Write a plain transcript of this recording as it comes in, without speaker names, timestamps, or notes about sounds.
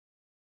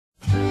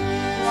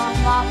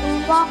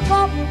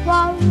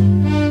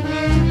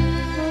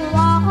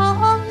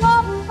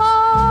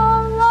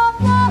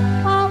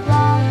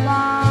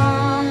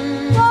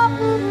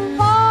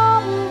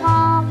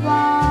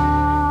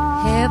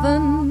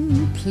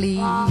Heaven,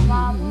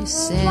 please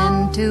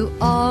send to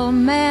all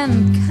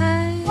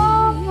mankind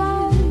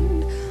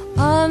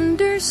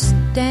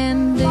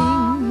understanding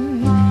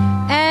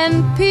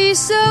and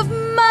peace of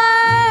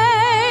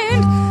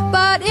mind.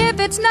 But if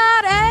it's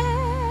not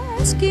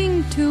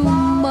asking too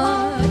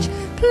much,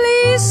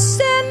 please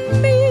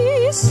send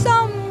me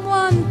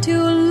someone to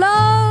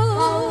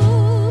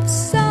love,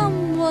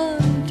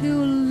 someone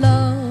to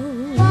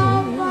love.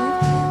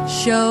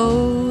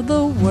 Show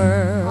the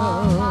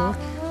world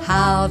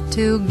how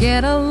to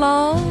get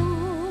along.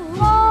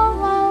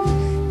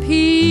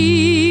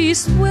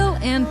 Peace will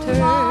enter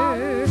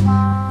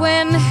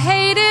when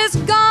hate is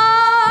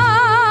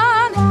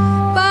gone.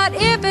 But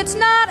if it's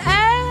not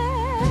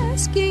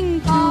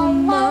asking too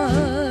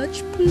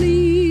much,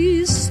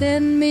 please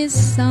send me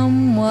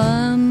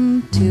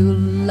someone to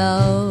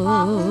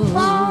love.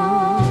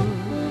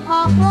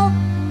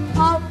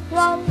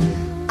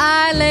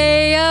 I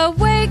lay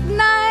awake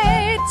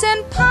nights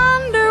and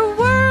ponder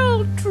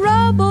world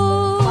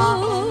troubles,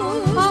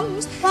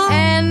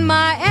 and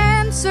my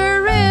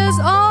answer is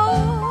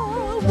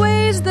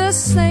always the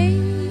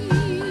same,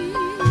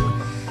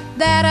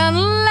 that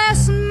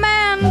unless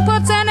man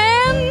puts an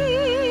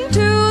end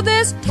to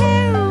this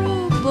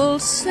terrible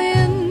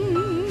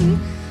sin,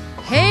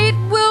 hate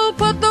will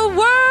put the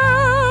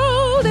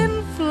world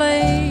in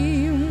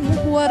flame.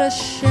 What a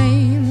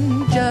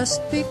shame,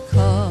 just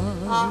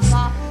because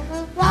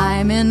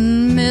I'm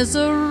in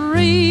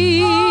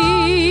misery,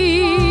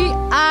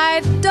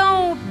 I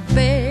don't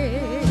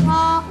beg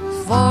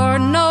for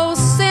no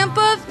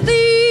sympathy.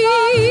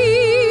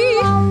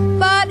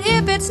 But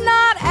if it's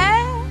not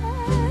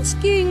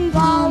asking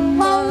too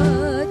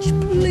much,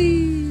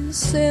 please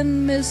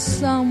send me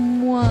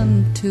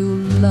someone to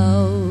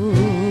love.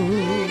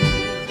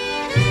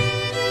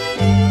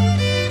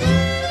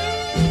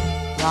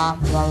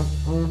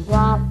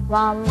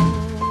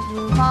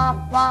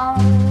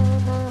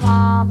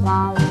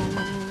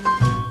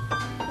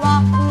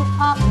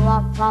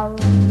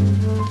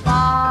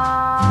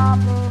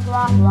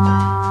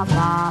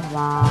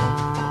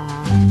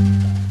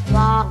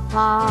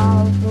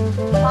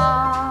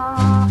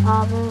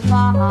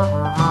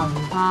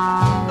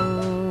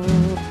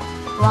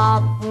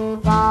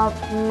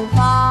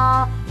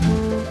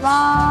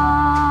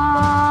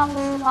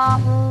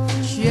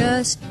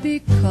 Just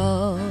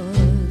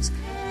because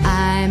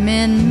I'm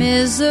in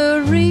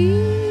misery,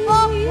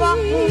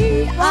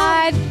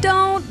 I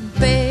don't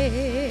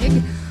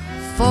beg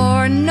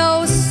for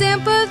no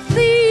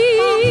sympathy.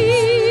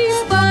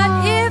 But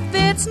if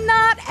it's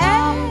not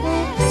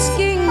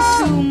asking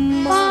too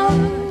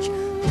much,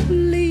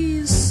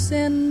 please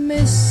send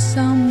me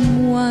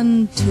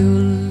someone to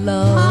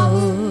love.